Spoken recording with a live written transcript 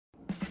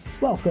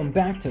Welcome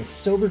back to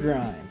Sober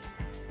Grind.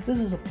 This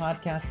is a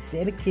podcast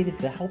dedicated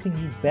to helping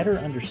you better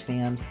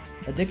understand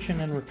addiction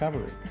and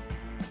recovery.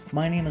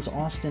 My name is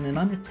Austin and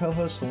I'm your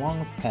co-host along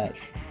with Pej.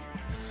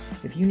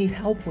 If you need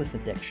help with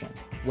addiction,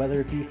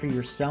 whether it be for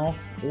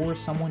yourself or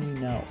someone you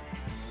know,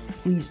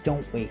 please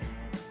don't wait.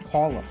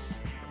 Call us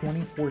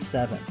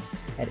 24/7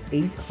 at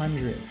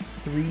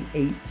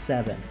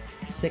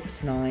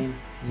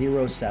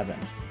 800-387-6907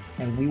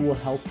 and we will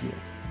help you.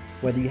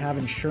 Whether you have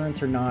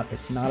insurance or not,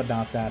 it's not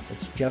about that.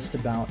 It's just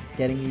about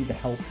getting you the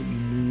help that you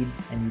need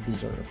and you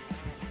deserve.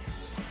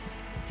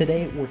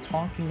 Today, we're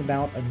talking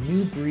about a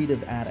new breed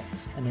of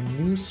addicts and a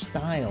new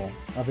style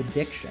of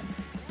addiction.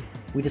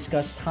 We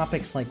discuss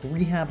topics like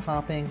rehab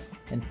hopping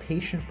and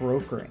patient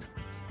brokering.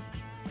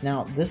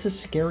 Now, this is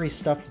scary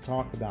stuff to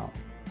talk about,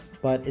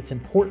 but it's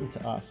important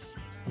to us,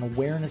 and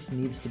awareness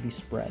needs to be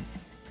spread.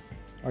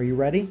 Are you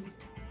ready?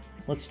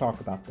 Let's talk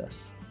about this.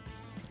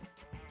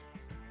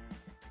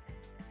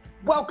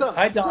 Welcome.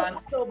 Hi, Don.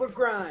 Sober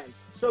Grind.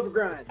 Sober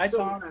Grind. Hi,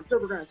 Sober Tom. Grind.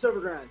 Sober Grind. Sober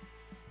Grind.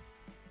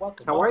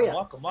 Welcome. How are you?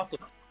 Welcome.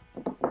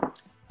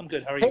 I'm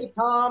good. How are Hey, you?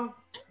 Tom.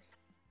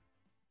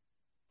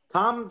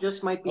 Tom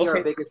just might be our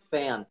Okay. biggest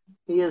fan.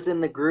 He is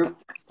in the group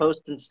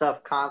posting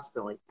stuff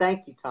constantly.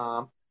 Thank you,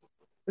 Tom.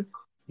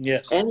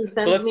 Yes. And let's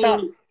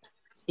talk.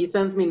 he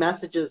sends me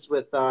messages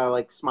with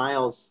like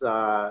smiles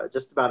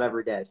just about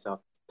every day.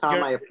 So,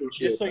 Tom, I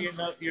appreciate Just so it. you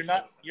know, you're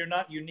not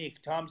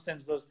unique. Tom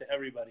sends those to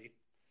everybody.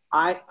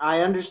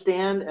 I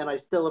understand, and I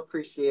still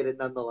appreciate it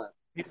nonetheless.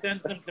 He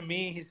sends them to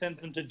me. He sends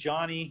them to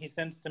Johnny. He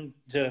sends them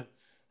to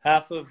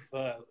half of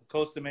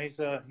Costa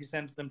Mesa. He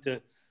sends them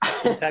to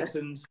some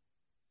Texans.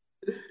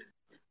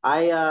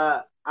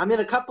 I'm in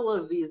a couple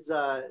of these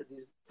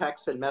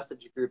text and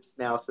message groups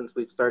now since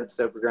we've started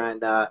Sober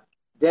Grind.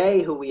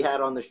 Day, who we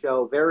had on the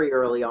show very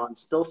early on,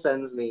 still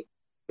sends me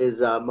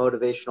his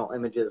motivational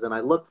images, and I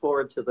look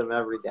forward to them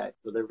every day.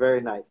 So they're very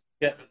nice.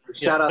 Yeah.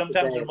 Shout out to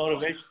Sometimes Dave. they're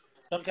motivational.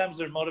 Sometimes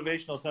they're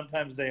motivational.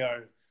 Sometimes they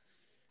are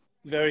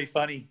very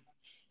funny.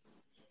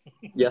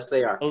 Yes,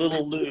 they are. A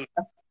little lewd.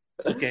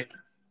 Okay.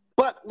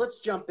 But let's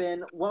jump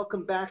in.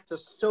 Welcome back to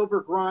Sober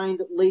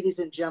Grind, ladies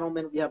and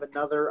gentlemen. We have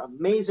another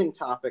amazing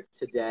topic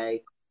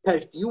today.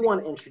 Pej, do you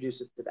want to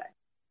introduce it today?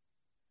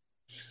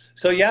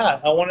 So yeah,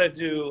 I wanted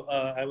to.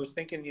 I was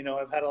thinking,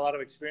 I've had a lot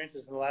of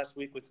experiences in the last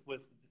week with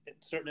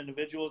certain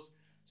individuals,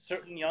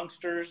 certain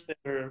youngsters that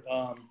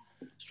are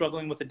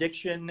struggling with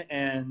addiction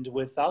and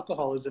with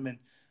alcoholism. And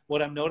what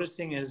I'm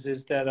noticing is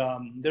that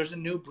there's a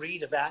new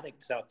breed of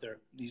addicts out there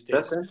these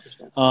days. That's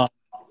interesting.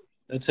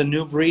 It's a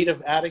new breed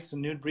of addicts, a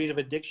new breed of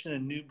addiction, a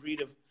new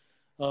breed of,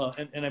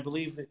 and I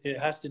believe it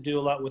has to do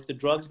a lot with the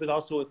drugs, but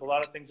also with a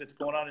lot of things that's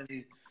going on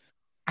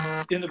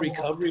in the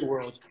recovery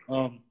world.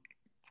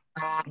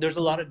 There's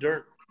a lot of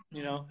dirt,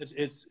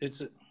 it's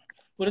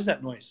what is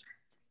that noise?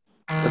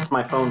 That's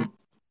my phone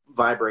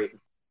vibrating.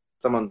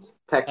 Someone's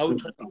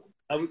texting.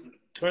 I would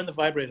turn the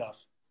vibrate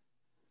off.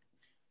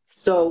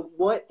 So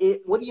what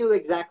do you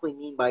exactly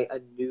mean by a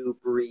new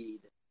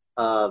breed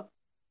of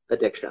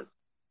addiction?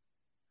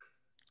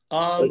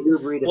 A new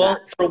breed of Well,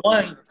 addiction. for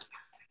one,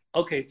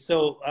 okay,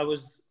 so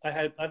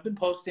I've been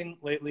posting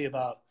lately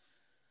about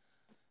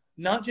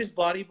not just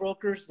body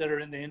brokers that are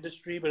in the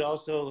industry, but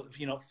also,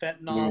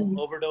 fentanyl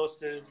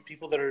overdoses,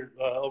 people that are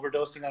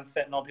overdosing on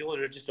fentanyl, people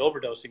that are just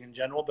overdosing in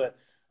general, but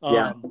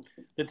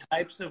the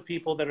types of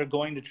people that are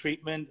going to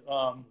treatment,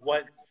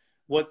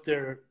 what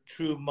their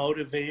true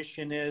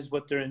motivation is,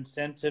 what their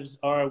incentives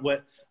are,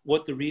 what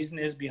the reason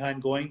is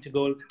behind going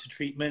to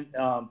treatment,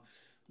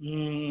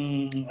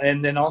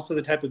 and then also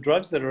the type of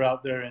drugs that are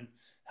out there and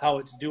how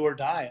it's do or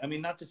die. I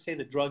mean, not to say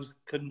that drugs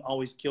couldn't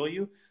always kill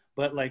you,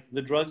 but like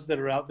the drugs that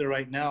are out there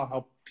right now,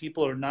 how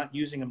people are not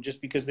using them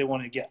just because they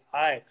want to get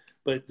high,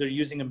 but they're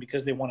using them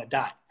because they want to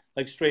die,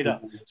 like straight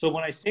up. So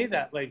when I say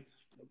that, like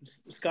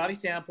Scotty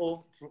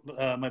Sample,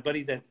 my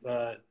buddy that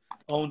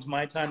owns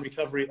My Time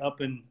Recovery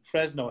up in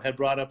Fresno, had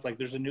brought up like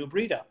there's a new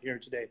breed out here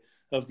today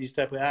of these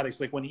type of addicts.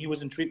 Like when he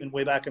was in treatment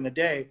way back in the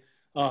day,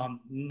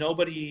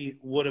 nobody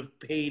would have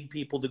paid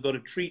people to go to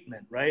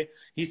treatment, right?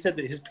 He said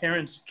that his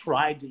parents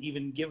tried to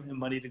even give him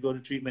money to go to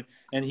treatment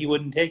and he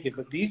wouldn't take it.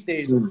 But these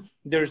days,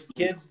 there's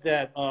kids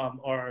that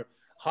are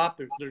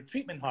hoppers, they're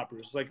treatment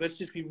hoppers. Like, let's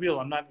just be real.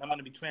 I'm going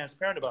to be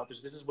transparent about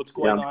this. This is what's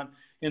going on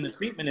in the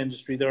treatment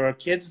industry. There are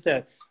kids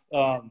that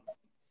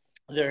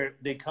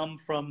they come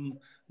from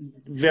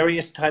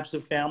various types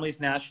of families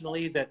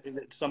nationally that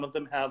some of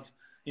them have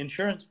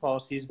insurance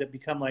policies that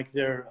become like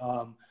their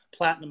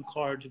platinum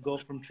card to go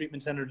from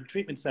treatment center to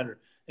treatment center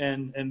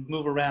and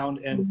move around.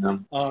 And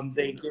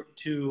they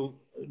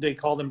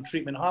call them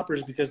treatment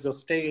hoppers because they'll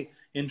stay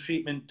in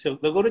treatment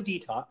they'll go to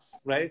detox,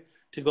 right?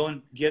 To go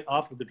and get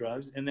off of the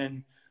drugs. And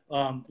then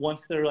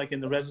once they're like in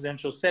the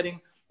residential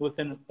setting,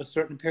 within a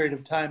certain period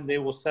of time, they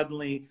will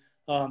suddenly,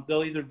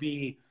 they'll either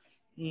be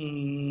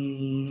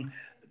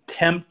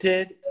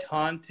tempted,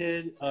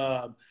 taunted.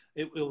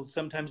 It will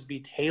sometimes be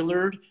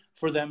tailored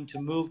for them to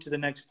move to the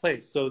next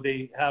place. So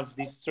they have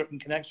these certain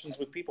connections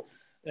with people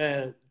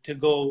to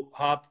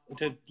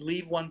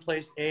leave one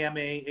place,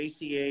 AMA,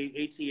 ACA,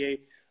 ATA,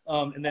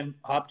 and then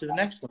hop to the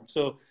next one.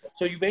 So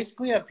you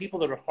basically have people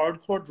that are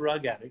hardcore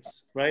drug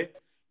addicts, right?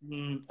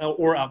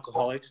 Or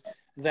alcoholics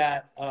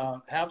that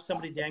have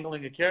somebody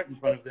dangling a carrot in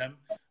front of them,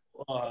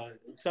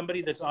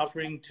 somebody that's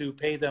offering to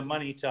pay them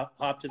money to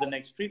hop to the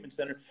next treatment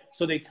center.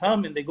 So they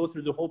come and they go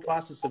through the whole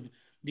process of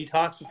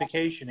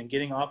detoxification and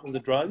getting off of the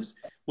drugs,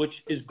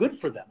 which is good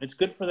for them. It's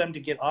good for them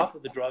to get off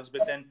of the drugs,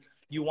 but then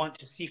you want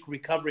to seek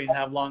recovery and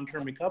have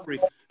long-term recovery,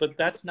 but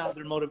that's not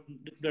their motive.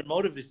 Their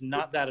motive is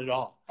not that at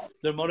all.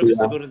 Their motive is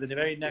to go to the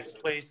very next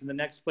place and the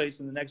next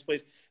place and the next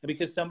place. And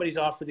because somebody's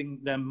offering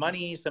them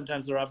money,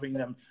 sometimes they're offering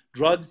them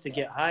drugs to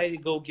get high, to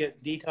go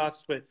get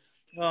detox. But,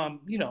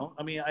 you know,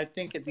 I mean, I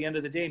think at the end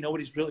of the day,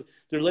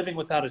 they're living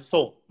without a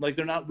soul. Like,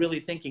 they're not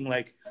really thinking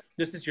like,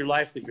 this is your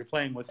life that you're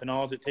playing with, and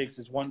all it takes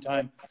is one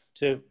time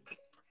to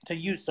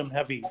use some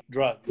heavy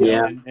drug,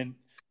 and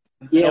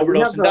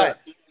overdose and die.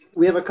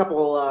 We have a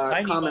couple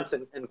comments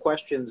and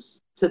questions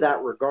to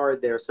that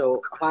regard there.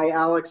 So, hi,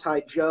 Alex.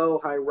 Hi,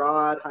 Joe. Hi,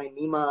 Rod. Hi,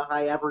 Nima.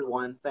 Hi,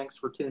 everyone. Thanks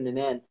for tuning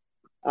in.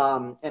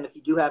 And if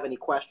you do have any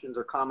questions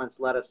or comments,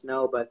 let us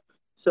know. But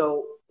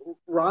so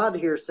Rod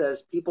here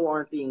says people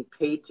aren't being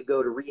paid to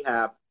go to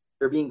rehab.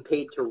 They're being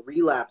paid to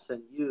relapse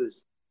and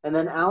use. And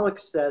then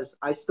Alex says,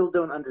 I still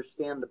don't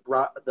understand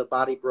the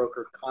body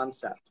broker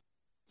concept.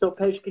 So,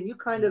 Pej, can you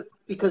kind of,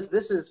 because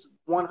this is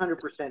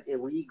 100%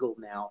 illegal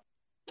now,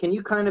 can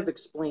you kind of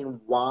explain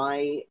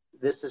why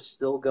this is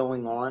still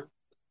going on?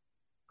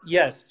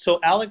 Yes. So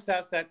Alex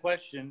asked that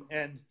question.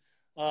 And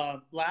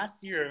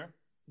last year,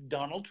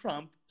 Donald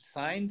Trump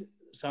signed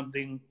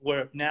something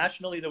where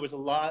nationally there was a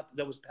law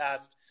that was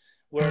passed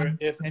where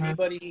if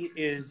anybody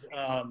is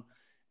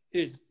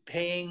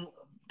paying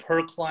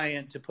per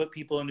client to put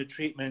people into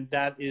treatment,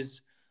 that is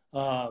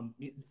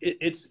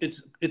it's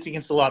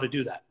against the law to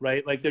do that,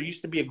 right? Like, there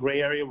used to be a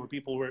gray area where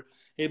people were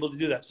able to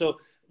do that. So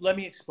let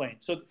me explain.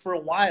 So for a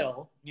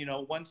while, you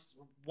know, once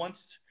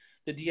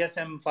the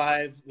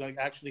DSM-5 like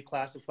actually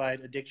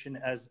classified addiction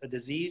as a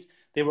disease,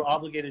 they were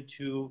obligated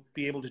to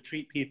be able to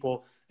treat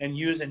people and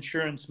use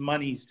insurance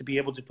monies to be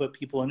able to put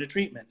people into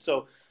treatment.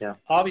 So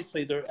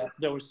obviously there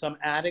were some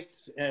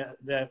addicts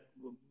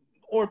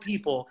or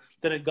people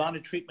that had gone to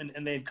treatment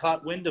and they had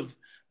caught wind of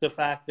the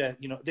fact that,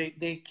 you know,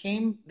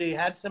 they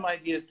had some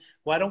ideas.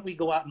 Why don't we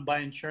go out and buy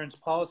insurance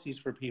policies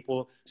for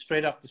people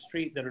straight off the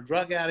street that are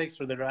drug addicts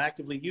or that are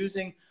actively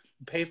using,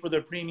 pay for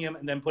their premium,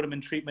 and then put them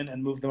in treatment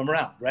and move them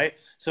around, right?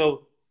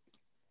 So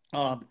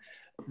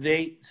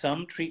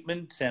some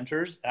treatment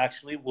centers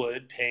actually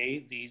would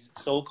pay these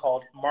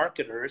so-called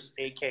marketers,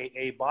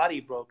 aka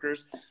body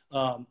brokers,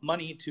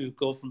 money to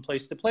go from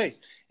place to place,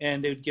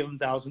 and they would give them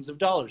thousands of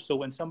dollars. So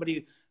when some of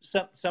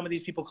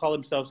these people call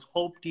themselves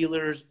hope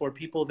dealers, or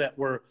people that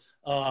were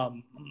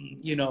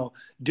you know,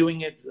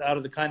 doing it out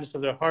of the kindness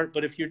of their heart.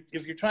 But if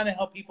you're trying to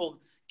help people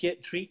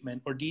get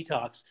treatment or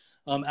detox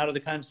out of the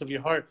kindness of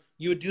your heart,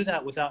 you would do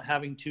that without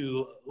having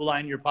to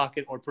line your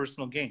pocket or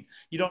personal gain.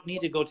 You don't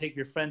need to go take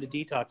your friend to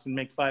detox and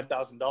make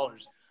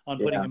 $5,000 on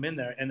putting him in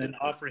there, and then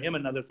offer him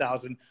another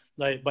 $1,000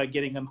 by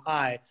getting him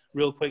high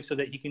real quick so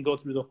that he can go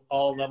through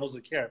all levels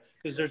of care.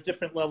 Because there's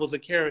different levels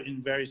of care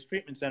in various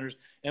treatment centers.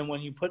 And when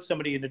you put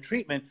somebody into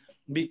treatment,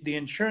 the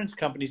insurance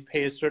companies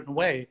pay a certain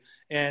way.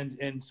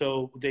 And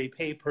so they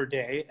pay per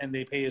day and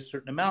they pay a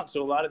certain amount.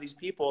 So a lot of these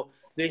people,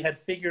 they had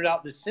figured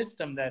out the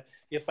system that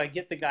if I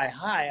get the guy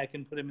high, I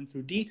can put him in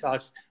through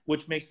detox,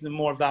 which makes them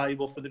more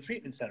valuable for the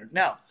treatment center.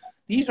 Now,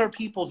 these are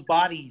people's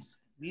bodies.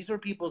 These are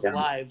people's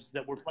lives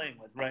that we're playing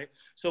with, right?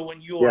 So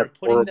when you are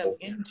putting them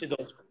into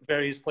those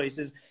various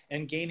places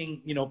and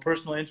gaining, you know,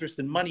 personal interest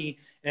in money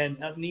and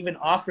even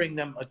offering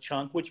them a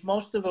chunk, which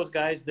most of those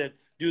guys that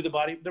do the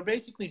body, they're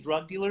basically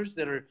drug dealers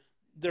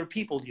they're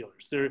people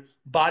dealers. They're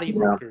body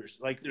brokers.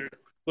 Like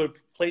they're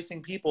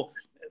placing people.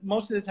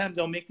 Most of the time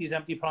they'll make these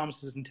empty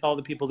promises and tell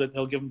the people that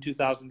they'll give them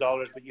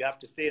 $2,000, but you have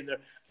to stay in there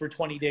for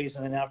 20 days.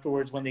 And then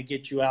afterwards, when they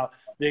get you out,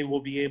 they will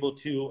be able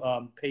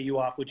to pay you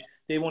off, which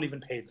they won't even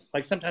pay them.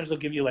 Like sometimes they'll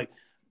give you like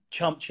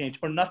chump change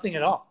or nothing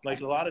at all.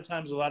 Like a lot of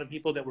times, a lot of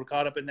people that were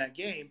caught up in that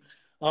game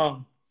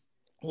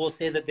will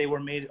say that they were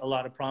made a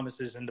lot of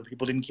promises and the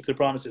people didn't keep their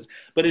promises.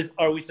 But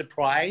are we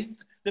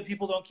surprised that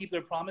people don't keep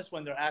their promise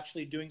when they're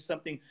actually doing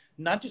something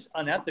not just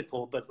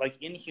unethical, but like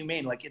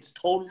inhumane? Like it's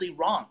totally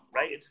wrong,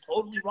 right? It's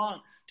totally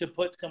wrong to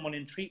put someone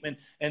in treatment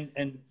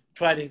and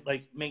try to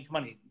like make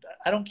money.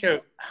 I don't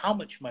care how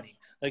much money,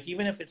 like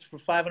even if it's for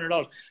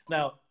 $500.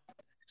 Now,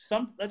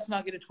 let's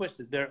not get it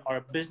twisted. There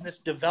are business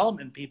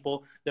development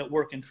people that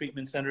work in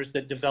treatment centers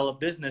that develop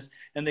business,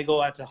 and they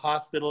go out to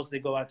hospitals, they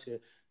go out to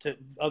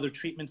other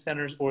treatment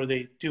centers, or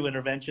they do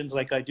interventions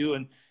like I do.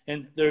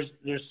 And there's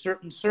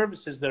certain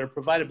services that are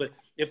provided. But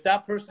if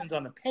that person's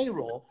on a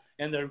payroll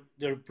and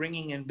they're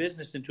bringing in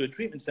business into a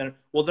treatment center,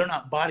 well, they're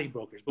not body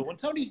brokers. But when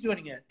somebody's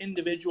doing it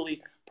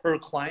individually per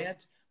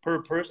client,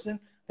 per person,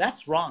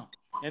 that's wrong.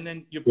 And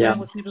then you're playing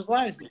with people's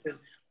lives,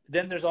 because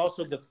then there's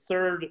also the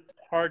third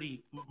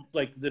party,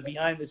 like the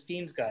behind the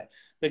scenes guy,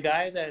 the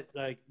guy that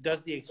like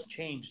does the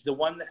exchange, the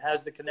one that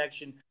has the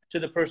connection to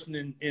the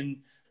person in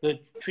the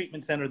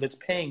treatment center that's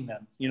paying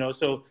them, you know.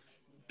 So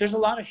there's a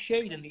lot of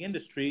shade in the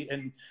industry.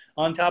 And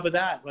on top of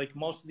that, like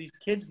most of these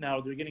kids now,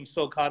 they're getting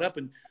so caught up,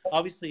 and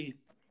obviously,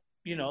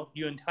 you know,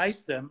 you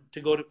entice them to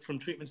go from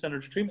treatment center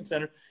to treatment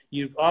center,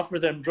 you offer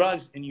them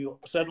drugs, and you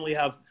suddenly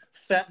have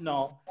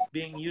fentanyl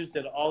being used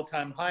at an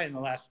all-time high in the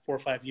last 4 or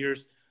 5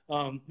 years,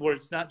 where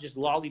it's not just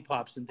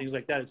lollipops and things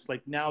like that. It's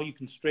like now you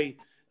can straight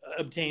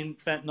obtain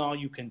fentanyl.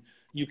 You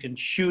can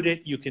shoot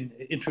it. You can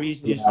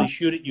intravenously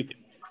shoot it. You can,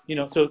 you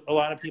know, so a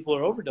lot of people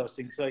are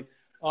overdosing. It's like,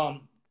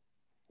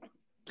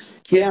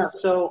 yeah.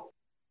 So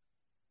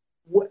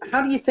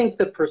how do you think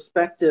the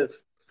perspective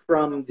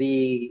from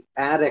the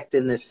addict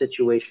in this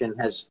situation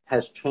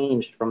has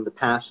changed from the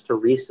past to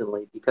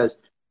recently? Because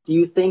do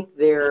you think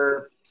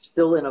they're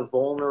still in a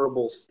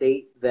vulnerable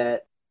state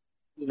that,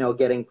 you know,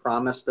 getting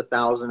promised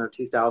 $1,000 or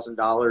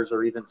 $2,000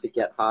 or even to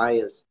get high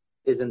is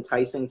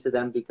enticing to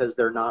them because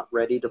they're not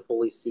ready to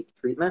fully seek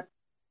treatment?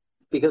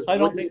 Because I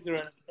don't think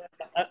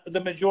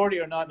the majority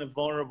are not in a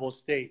vulnerable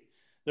state.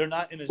 They're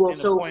not in a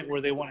point where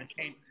they want to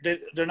change.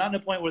 They're not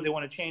in a point where they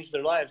want to change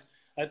their lives.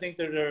 I think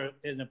they're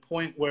in a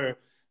point where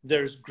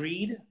there's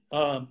greed.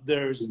 And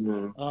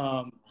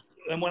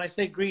when I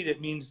say greed,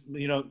 it means,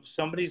 you know,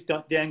 somebody's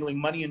dangling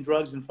money and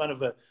drugs in front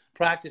of a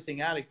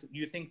practicing addict.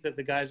 You think that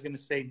the guy's going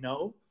to say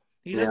no?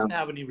 He doesn't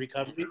have any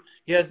recovery.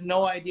 He has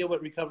no idea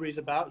what recovery is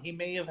about. He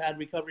may have had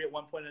recovery at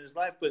one point in his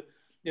life, but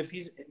if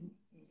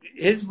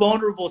his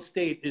vulnerable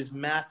state is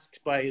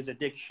masked by his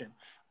addiction,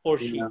 or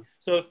she.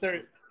 So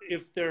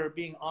if they're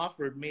being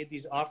made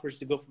these offers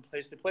to go from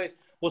place to place,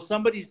 well,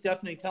 somebody's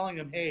definitely telling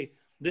them, hey,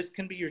 this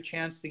can be your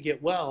chance to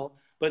get well.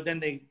 But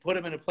then they put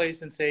them in a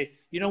place and say,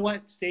 you know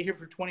what, stay here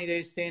for 20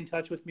 days, stay in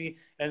touch with me.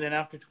 And then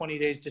after 20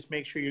 days, just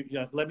make sure you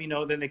let me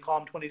know. Then they call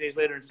them 20 days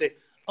later and say,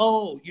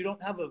 oh, you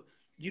don't have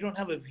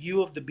a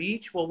view of the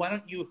beach? Well, why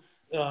don't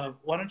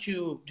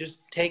you just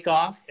take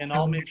off, and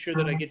I'll make sure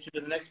that I get you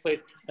to the next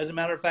place. As a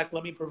matter of fact,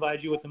 let me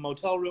provide you with a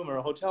motel room or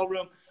a hotel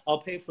room.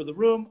 I'll pay for the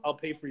room. I'll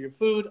pay for your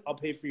food. I'll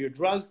pay for your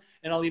drugs.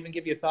 And I'll even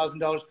give you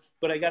 $1,000,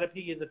 but I got to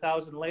pay you the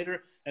 $1,000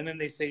 later. And then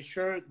they say,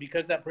 sure,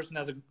 because that person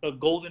has a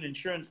golden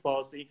insurance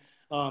policy.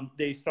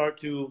 They start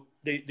to,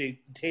 they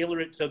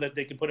tailor it so that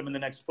they can put them in the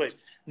next place.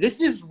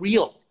 This is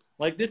real.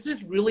 Like, this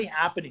is really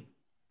happening.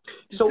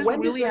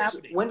 When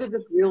did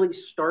this really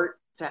start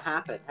to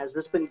happen? Has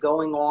this been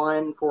going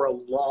on for a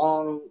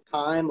long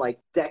time, like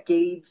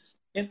decades?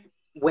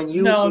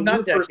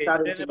 Not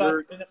decades.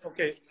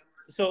 Okay.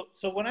 So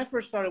when I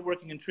first started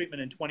working in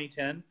treatment in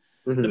 2010,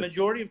 the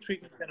majority of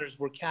treatment centers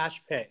were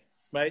cash pay,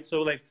 right?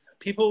 So like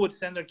people would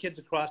send their kids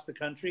across the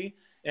country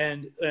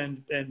and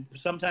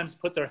sometimes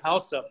put their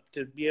house up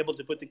to be able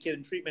to put the kid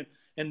in treatment.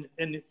 And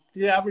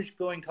the average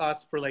going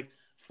cost for like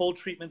full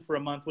treatment for a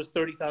month was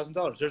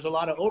 $30,000. There's a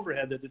lot of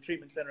overhead that the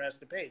treatment center has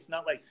to pay. It's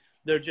not like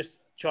they're just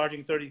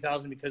charging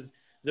 $30,000 because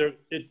they're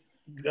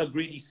a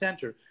greedy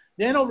center.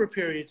 Then over a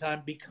period of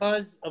time,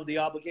 because of the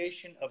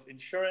obligation of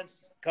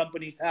insurance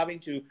companies having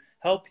to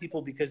help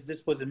people, because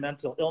this was a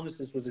mental illness,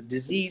 this was a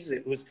disease,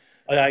 it was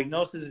a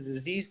diagnosis of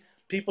disease,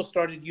 people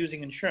started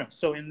using insurance.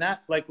 So in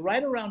that, like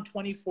right around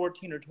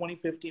 2014 or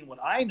 2015, what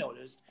I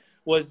noticed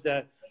was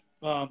that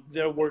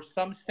there were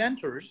some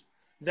centers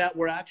that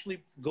were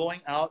actually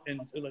going out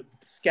and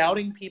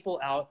scouting people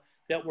out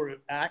that were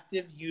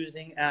active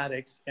using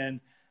addicts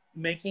and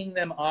making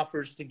them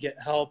offers to get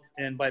help,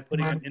 and by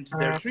putting them into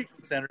their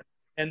treatment center.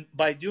 And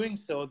by doing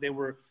so, they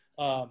were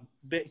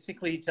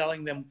basically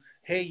telling them,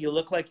 hey, you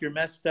look like you're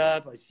messed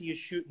up. I see you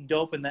shooting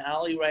dope in the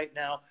alley right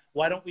now.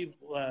 Why don't you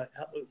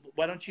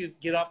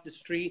get off the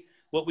street?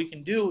 What we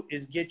can do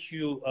is get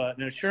you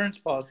an insurance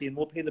policy, and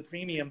we'll pay the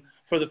premium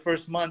for the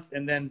first month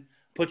and then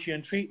put you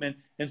in treatment.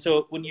 And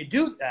so when you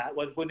do that,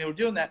 when they were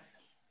doing that,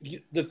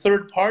 the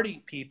third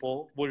party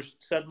people were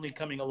suddenly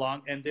coming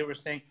along, and they were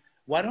saying,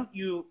 why don't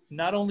you,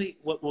 not only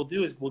what we'll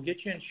do is we'll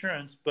get you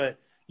insurance, but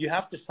you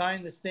have to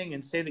sign this thing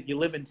and say that you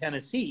live in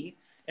Tennessee,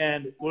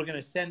 and we're going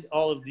to send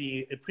all of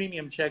the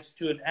premium checks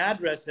to an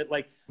address at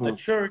like a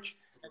church.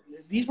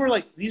 These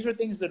were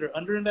things that are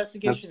under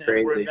investigation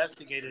and were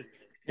investigated.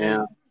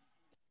 Yeah.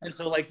 And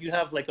so like you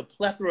have like a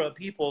plethora of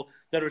people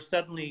that are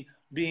suddenly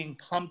being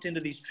pumped into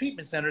these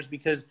treatment centers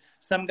because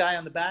some guy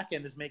on the back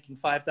end is making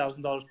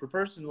 $5,000 per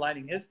person,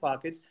 lining his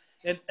pockets.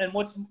 And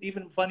what's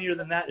even funnier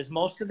than that is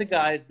most of the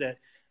guys that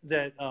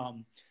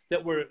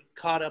were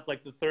caught up,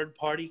 like the third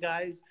party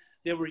guys,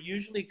 they were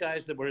usually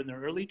guys that were in their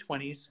early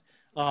 20s,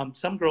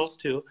 some girls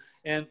too,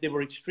 and they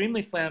were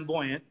extremely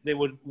flamboyant. They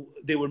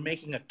were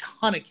making a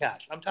ton of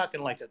cash. I'm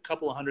talking like a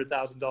couple of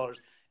 $100,000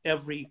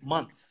 every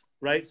month,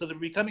 right? So they're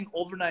becoming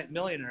overnight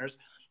millionaires.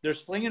 They're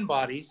slinging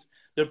bodies.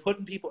 They're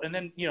putting people, and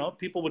then, you know,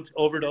 people would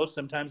overdose.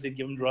 Sometimes they'd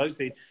give them drugs.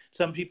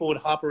 Some people would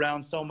hop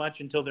around so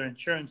much until their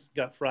insurance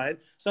got fried.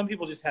 Some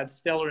people just had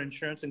stellar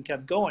insurance and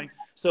kept going.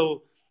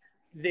 So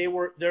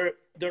they're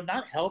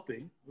not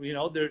helping, you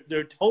know,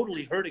 they're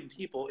totally hurting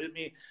people. I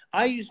mean,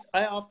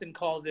 I often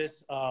call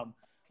this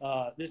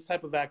this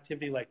type of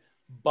activity like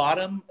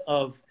bottom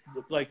of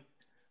like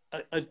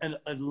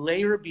a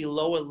layer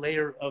below a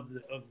layer of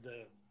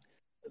the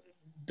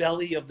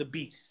belly of the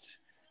beast.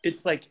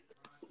 It's like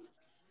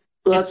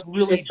Well, It's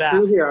really it's bad.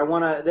 true here.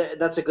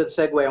 That's a good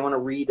segue. I want to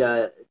read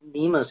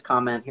Nima's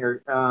comment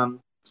here.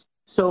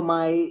 So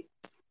my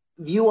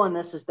view on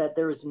this is that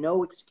there is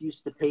no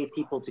excuse to pay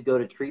people to go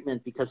to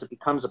treatment because it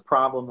becomes a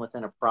problem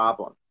within a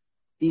problem.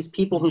 These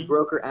people who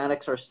broker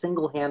addicts are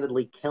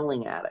single-handedly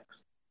killing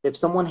addicts. If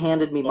someone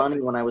handed me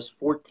money when I was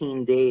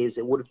 14 days,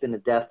 it would have been a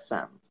death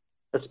sentence,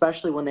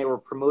 especially when they were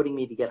promoting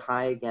me to get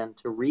high again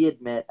to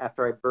readmit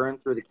after I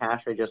burned through the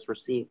cash I just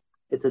received.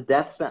 It's a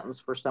death sentence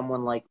for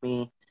someone like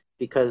me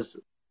because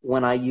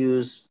when I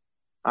use,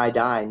 I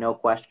die, no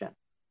question.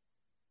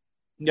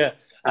 Yeah,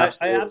 I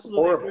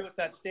absolutely horrible. agree with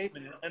that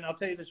statement. And I'll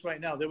tell you this right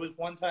now. There was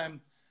one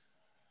time,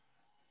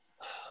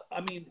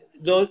 I mean,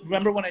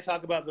 remember when I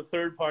talk about the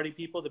third party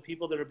people, the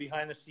people that are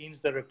behind the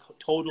scenes that are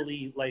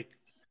totally like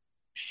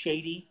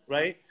shady,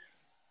 right?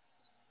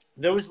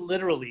 There was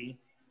literally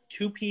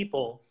two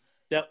people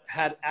that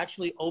had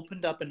actually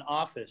opened up an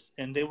office,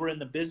 and they were in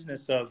the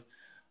business of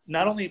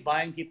not only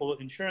buying people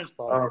insurance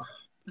policies,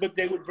 but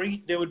they would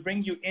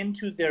bring you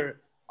into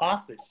their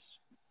office,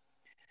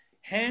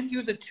 hand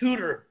you the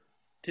tutor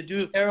to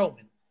do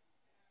heroin,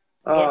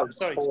 to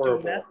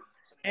do meth,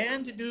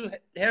 and to do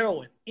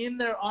heroin in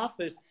their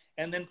office,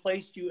 and then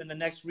placed you in the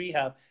next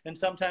rehab. And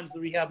sometimes the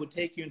rehab would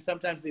take you, and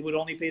sometimes they would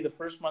only pay the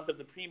first month of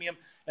the premium.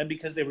 And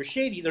because they were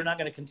shady, they're not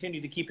going to continue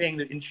to keep paying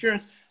the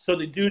insurance. So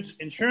the dude's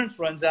insurance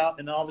runs out,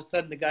 and all of a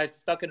sudden the guy's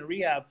stuck in a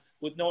rehab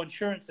with no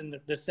insurance, and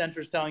the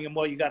center's telling him,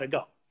 well, you got to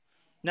go.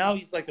 Now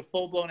he's like a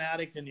full-blown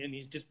addict, and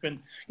he's just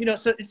been,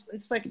 so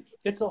it's like,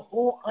 it's a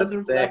whole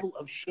other level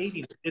of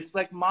shadiness. It's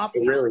like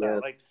mafia style,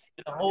 like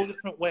in a whole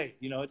different way.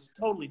 It's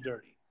totally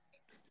dirty.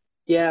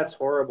 Yeah, it's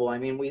horrible. I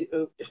mean, we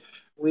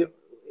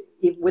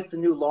with the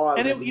new law.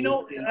 And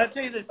I'll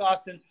tell you this,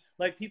 Austin.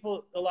 Like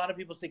a lot of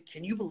people say,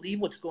 can you believe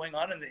what's going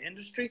on in the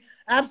industry?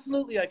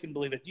 Absolutely, I can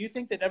believe it. Do you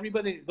think that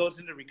everybody that goes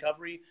into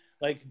recovery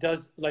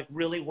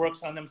really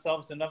works on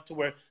themselves enough to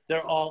where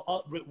they're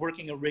all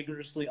working a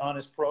rigorously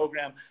honest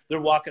program?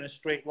 They're walking a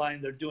straight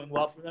line. They're doing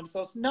well for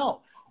themselves?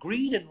 No.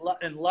 Greed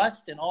and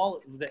lust and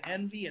all the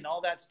envy and all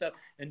that stuff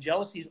and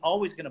jealousy is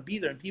always going to be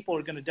there, and people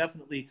are going to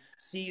definitely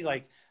see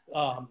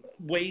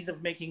ways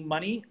of making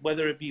money,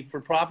 whether it be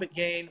for profit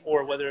gain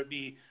or whether it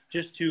be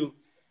just to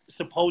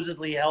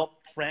supposedly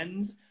help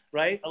friends,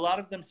 right? A lot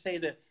of them say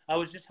that I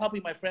was just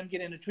helping my friend get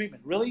into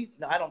treatment. Really?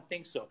 No, I don't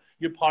think so.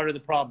 You're part of the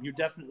problem. You're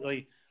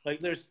definitely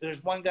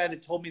there's one guy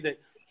that told me that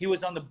he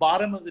was on the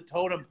bottom of the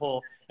totem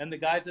pole and the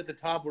guys at the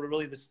top were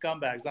really the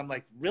scumbags. I'm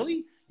like,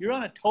 really? You're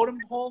on a totem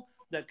pole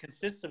that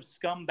consists of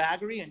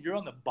scumbaggery and you're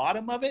on the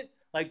bottom of it?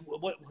 Like,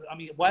 what? I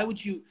mean, why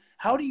would you?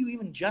 How do you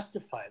even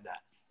justify that?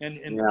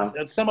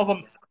 And some of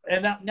them,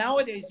 and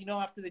nowadays,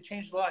 after they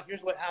changed the law,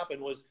 here's what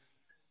happened was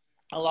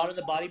a lot of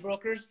the body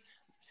brokers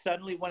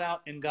suddenly went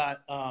out and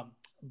got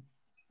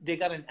they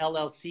got an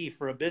LLC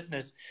for a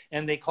business,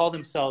 and they call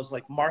themselves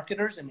like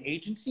marketers and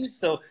agencies.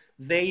 So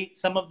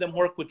some of them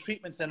work with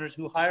treatment centers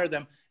who hire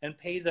them and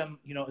pay them,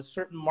 a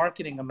certain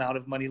marketing amount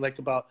of money, like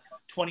about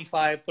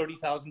 $25,000,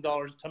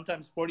 $30,000,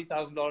 sometimes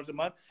 $40,000 a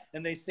month.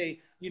 And they say,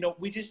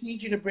 we just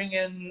need you to bring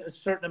in a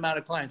certain amount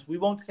of clients. We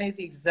won't say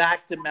the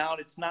exact amount.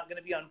 It's not going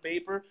to be on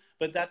paper,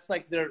 but that's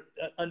like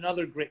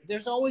another great,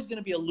 there's always going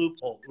to be a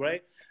loophole,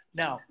 right?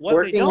 Now, what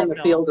working they don't in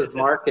the field of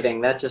marketing,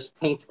 that just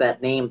taints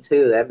that name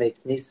too. That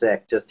makes me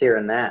sick just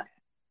hearing that.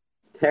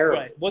 It's terrible.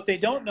 Right. What they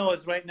don't know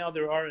is right now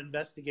there are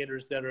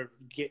investigators that are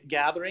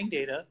gathering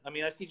data. I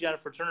mean, I see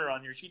Jennifer Turner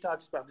on here. She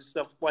talks about this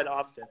stuff quite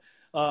often.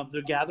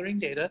 They're gathering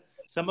data.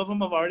 Some of them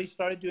have already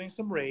started doing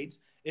some raids.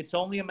 It's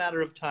only a matter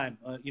of time.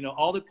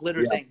 All the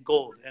glitters ain't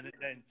gold,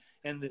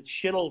 and the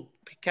shit'll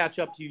catch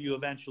up to you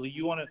eventually.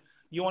 You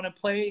want to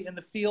play in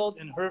the field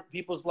and hurt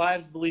people's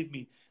lives? Believe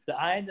me, the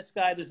eye in the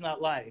sky does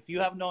not lie. If you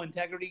have no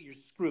integrity, you're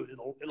screwed.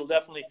 It'll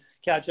definitely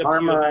catch up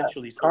to you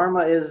eventually. So,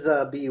 karma is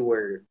a B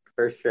word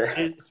for sure.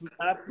 It's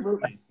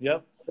absolutely.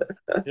 Yep.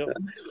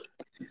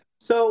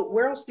 So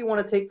where else do you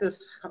want to take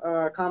this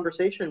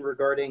conversation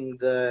regarding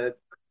the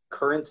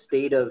current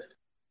state of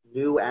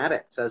new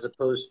addicts as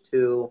opposed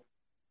to?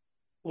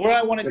 Where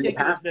I want to take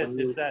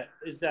it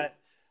is that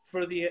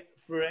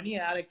for any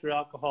addict or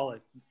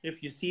alcoholic,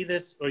 if you see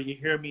this or you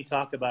hear me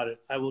talk about it,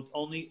 I'm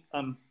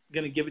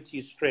going to give it to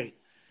you straight.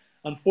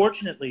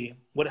 Unfortunately,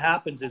 what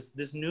happens is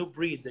this new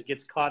breed that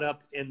gets caught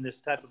up in this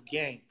type of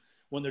game,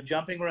 when they're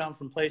jumping around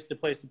from place to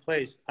place to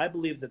place, I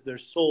believe that their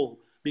soul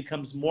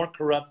becomes more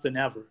corrupt than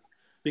ever,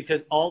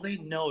 because all they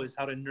know is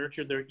how to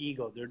nurture their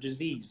ego, their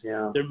disease,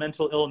 their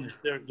mental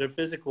illness, their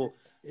physical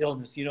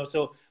illness.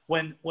 So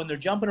when they're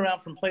jumping around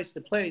from place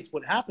to place,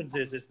 what happens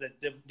is that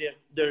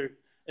their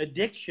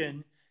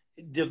addiction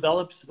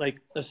develops like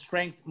a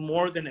strength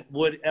more than it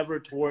would ever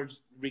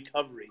towards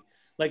recovery.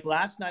 Like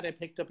last night, I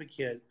picked up a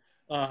kid.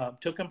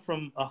 Took him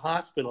from a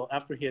hospital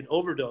after he had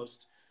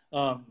overdosed.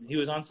 He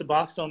was on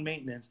Suboxone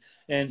maintenance,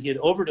 and he had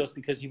overdosed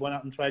because he went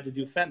out and tried to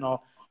do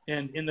fentanyl.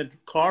 And in the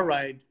car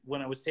ride,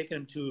 when I was taking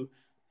him to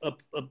a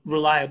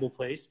reliable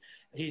place,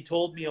 he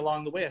told me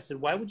along the way, I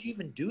said, why would you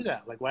even do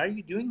that? Like, why are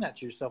you doing that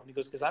to yourself? And he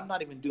goes, because I'm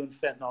not even doing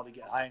fentanyl to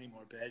get high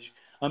anymore, Pej.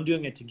 I'm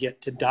doing it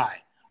to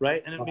die,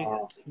 right? And I mean,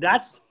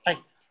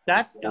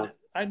 Yeah.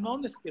 I've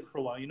known this kid for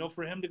a while, you know,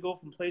 for him to go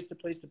from place to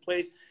place to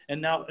place,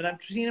 and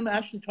I've seen him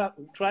actually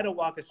try to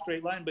walk a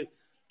straight line, but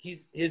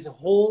his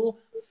whole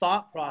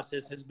thought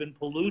process has been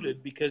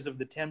polluted because of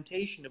the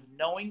temptation of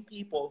knowing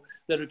people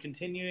that are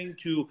continuing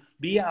to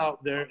be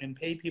out there and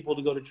pay people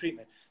to go to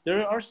treatment.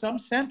 There are some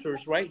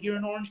centers right here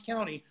in Orange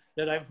County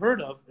that I've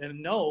heard of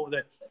and know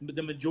that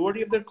the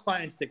majority of their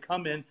clients that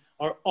come in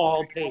are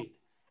all paid.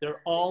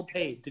 They're all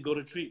paid to go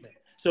to treatment.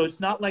 So it's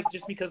not like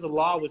just because a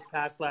law was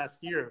passed last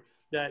year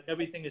that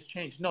everything has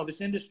changed. No,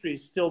 this industry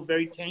is still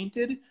very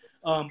tainted.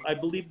 I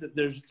believe that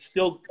there's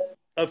still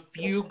a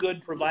few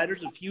good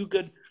providers, a few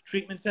good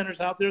treatment centers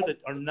out there that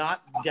are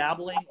not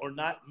dabbling or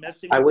not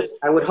messing with this.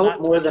 I would hope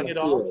not more touching than it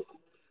a all. few.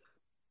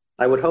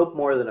 I would hope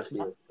more than a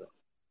few.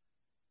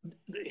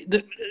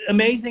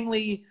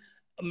 Amazingly,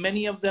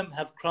 many of them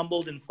have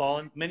crumbled and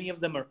fallen. Many of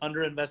them are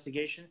under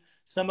investigation.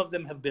 Some of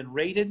them have been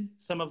raided.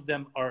 Some of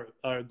them are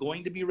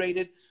going to be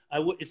raided.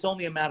 It's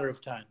only a matter of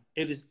time.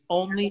 It is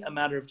only a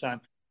matter of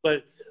time.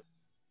 But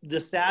the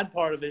sad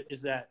part of it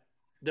is that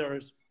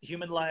there's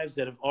human lives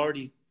that have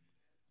already,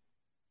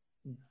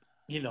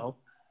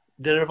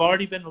 that have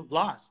already been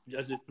lost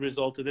as a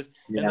result of this,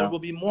 and there will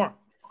be more.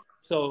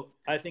 So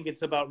I think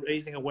it's about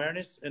raising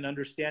awareness and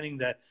understanding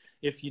that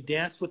if you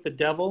dance with the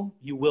devil,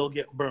 you will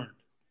get burned.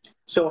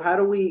 So how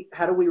do we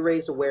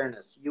raise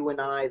awareness? You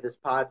and I, this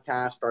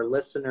podcast, our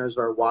listeners,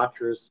 our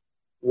watchers,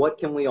 what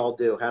can we all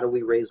do? How do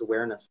we raise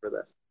awareness for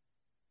this?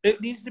 It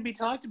needs to be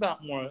talked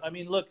about more. I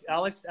mean, look,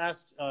 Alex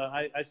asked,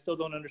 I still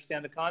don't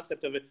understand the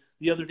concept of it.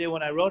 The other day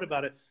when I wrote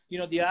about it,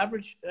 the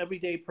average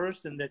everyday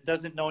person that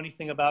doesn't know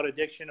anything about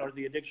addiction or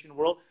the addiction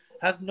world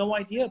has no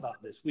idea about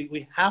this.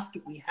 We have to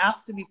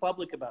be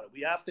public about it.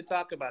 We have to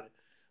talk about it.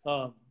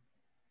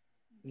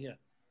 Yeah.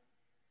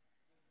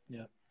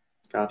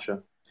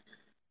 Gotcha.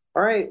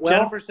 All right. Well,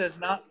 Jennifer says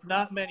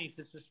not many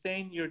to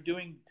sustain your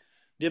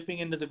dipping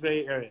into the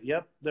gray area.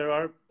 Yep, there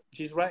are.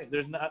 She's right.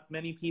 There's not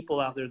many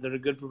people out there that are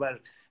good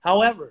providers.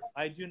 However,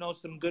 I do know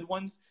some good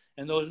ones,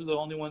 and those are the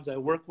only ones I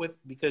work with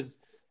because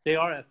they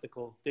are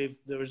ethical.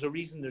 There's a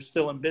reason they're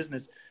still in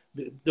business.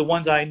 The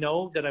ones I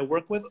know that I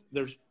work with,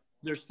 they're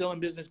still in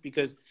business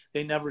because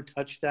they never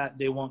touch that.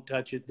 They won't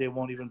touch it. They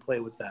won't even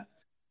play with that.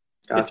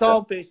 Gotcha. It's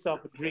all based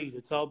off of greed.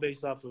 It's all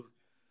based off of.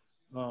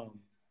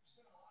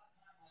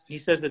 He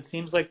says it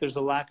seems like there's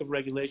a lack of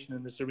regulation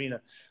in this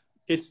arena.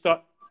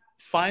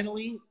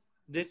 Finally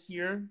this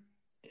year.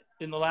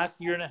 In the last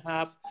year and a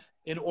half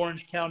in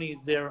Orange County,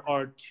 there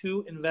are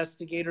 2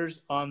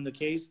 investigators on the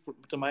case,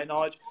 to my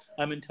knowledge.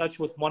 I'm in touch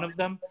with one of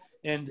them.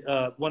 And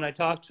when I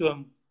talk to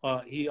him,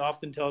 he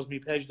often tells me,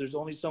 Pej, there's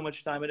only so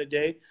much time in a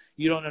day.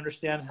 You don't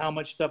understand how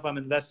much stuff I'm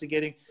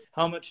investigating,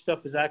 how much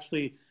stuff is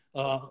actually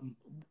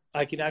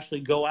I can actually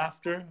go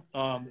after,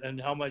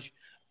 and how much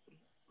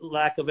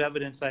lack of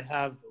evidence I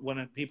have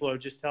when people are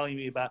just telling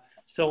me about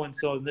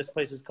so-and-so, and this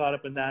place is caught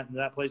up in that, and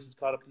that place is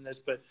caught up in this.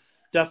 But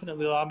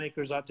definitely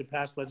lawmakers ought to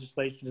pass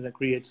legislation that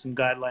creates some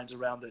guidelines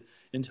around the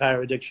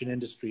entire addiction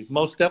industry.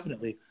 Most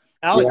definitely.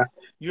 Alex,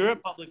 you're a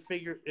public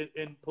figure,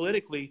 and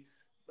politically,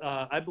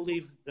 I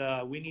believe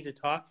we need to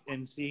talk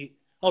and see.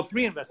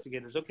 3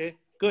 investigators. Okay,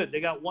 good. They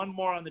got 1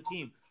 more on the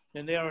team,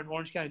 and they are in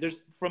Orange County.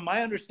 From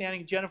my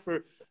understanding,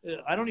 Jennifer,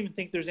 I don't even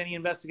think there's any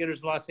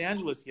investigators in Los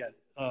Angeles yet,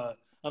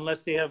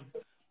 unless they have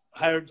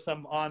hired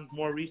some on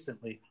more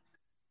recently.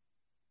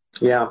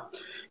 Yeah,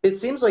 it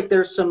seems like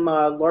there's some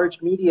large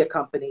media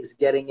companies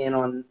getting in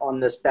on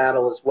this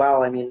battle as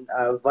well. I mean,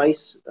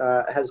 Vice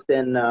has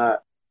been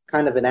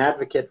kind of an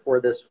advocate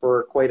for this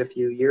for quite a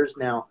few years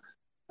now,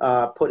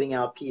 putting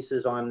out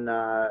pieces on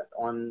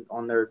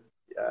their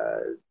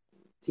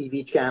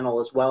TV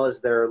channel as well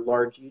as their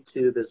large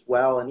YouTube as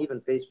well, and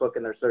even Facebook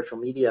and their social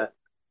media,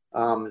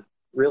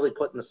 really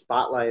putting the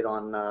spotlight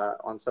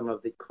on some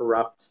of the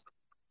corrupt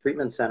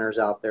treatment centers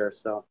out there.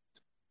 So.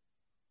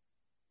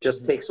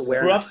 Just takes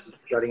awareness,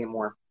 starting it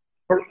more.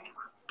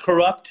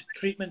 Corrupt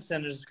treatment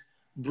centers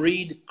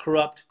breed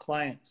corrupt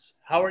clients.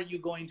 How are you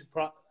going to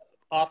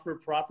offer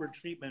proper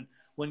treatment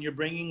when you're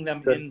bringing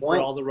them for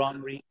all the wrong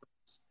reasons?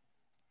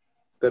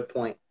 Good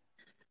point.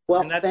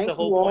 Well, and that's the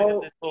whole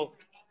point of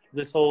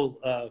this whole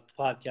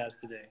podcast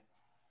today.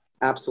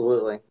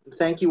 Absolutely.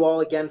 Thank you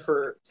all again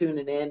for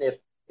tuning in.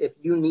 If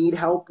you need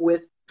help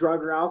with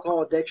drug or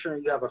alcohol addiction, or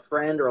you have a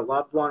friend or a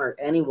loved one or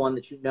anyone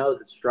that you know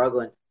that's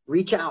struggling,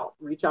 reach out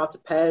to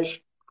Pej,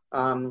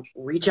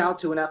 reach out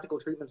to an ethical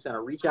treatment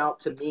center, reach out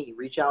to me,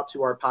 reach out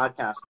to our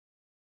podcast.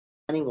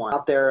 Anyone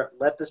out there,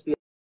 let this be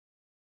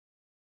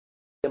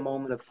a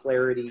moment of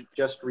clarity.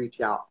 Just reach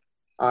out.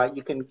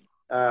 You can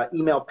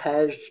email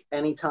Pej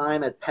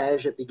anytime at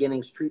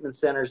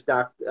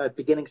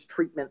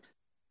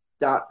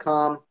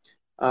beginningstreatment.com.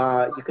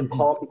 You can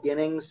call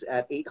Beginnings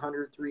at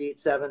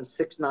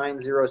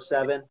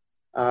 800-387-6907.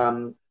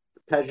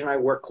 Pej and I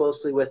work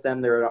closely with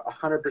them. They're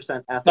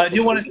 100% ethical. I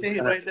do want to say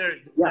right there,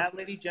 that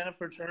lady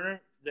Jennifer Turner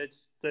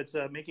that's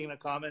making a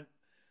comment.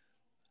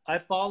 I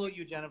follow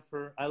you,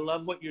 Jennifer. I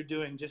love what you're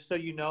doing. Just so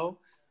you know,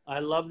 I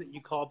love that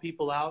you call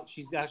people out.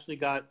 She's actually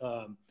got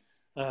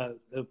a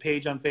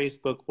page on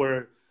Facebook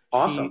where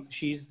Awesome.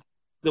 she's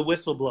the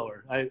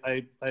whistleblower.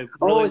 I Oh,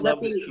 really is that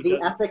love that she the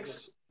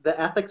does.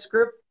 ethics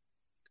group?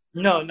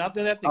 No, not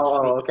the ethics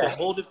Oh, group. It's a okay.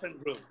 whole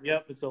different group.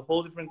 Yep, it's a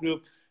whole different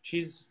group.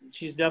 She's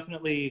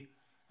definitely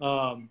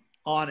on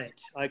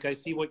it. Like, I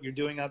see what you're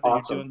doing out there.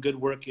 Awesome. You're doing good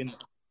work, and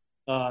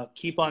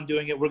keep on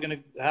doing it. We're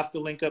gonna have to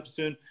link up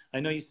soon. I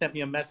know you sent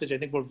me a message. I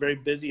think we're very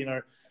busy in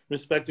our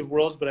respective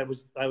worlds, but I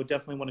would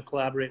definitely want to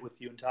collaborate with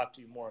you and talk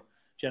to you more,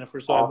 Jennifer.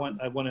 So Awesome.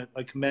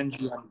 I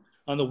commend you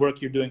on the work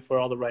you're doing for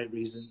all the right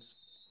reasons.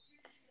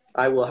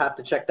 I will have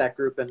to check that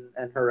group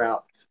and her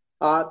out.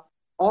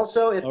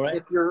 Also,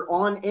 if you're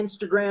on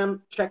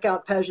Instagram, check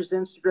out Pej's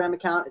Instagram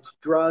account. It's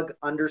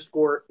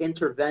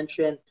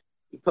drug_intervention.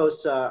 He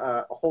posts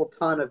a whole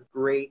ton of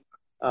great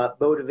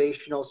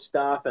motivational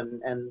stuff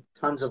and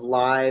tons of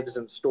lives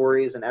and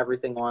stories and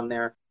everything on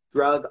there.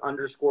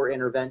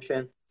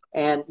 Drug_intervention.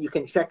 And you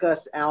can check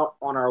us out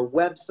on our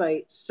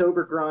website,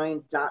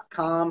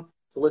 sobergrind.com,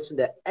 to listen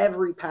to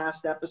every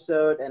past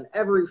episode, and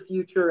every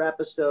future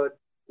episode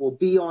will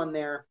be on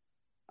there.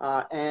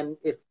 And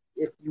if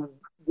you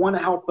want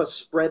to help us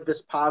spread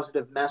this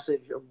positive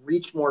message,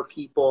 reach more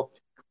people,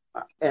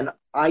 an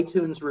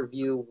iTunes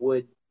review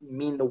would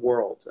mean the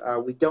world.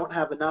 We don't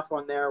have enough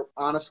on there.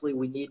 Honestly,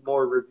 we need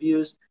more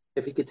reviews.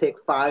 If you could take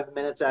 5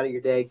 minutes out of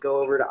your day, go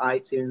over to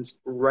iTunes,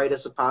 write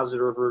us a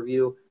positive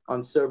review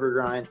on Sober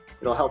Grind.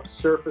 It'll help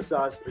surface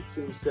us. It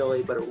seems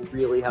silly, but it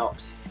really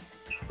helps.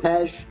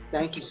 Pej,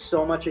 thank you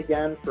so much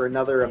again for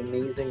another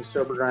amazing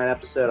Sober Grind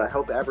episode. I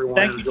hope everyone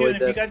enjoyed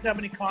this. If you guys have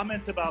any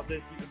comments about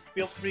this, you can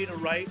feel free to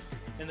write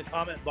in the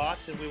comment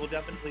box, and we will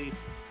definitely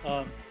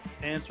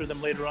answer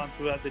them later on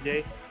throughout the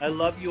day. I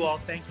love you all.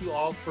 Thank you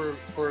all for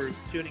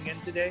tuning in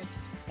today.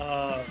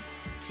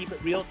 Keep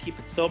it real, keep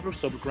it sober,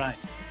 Sober Grind.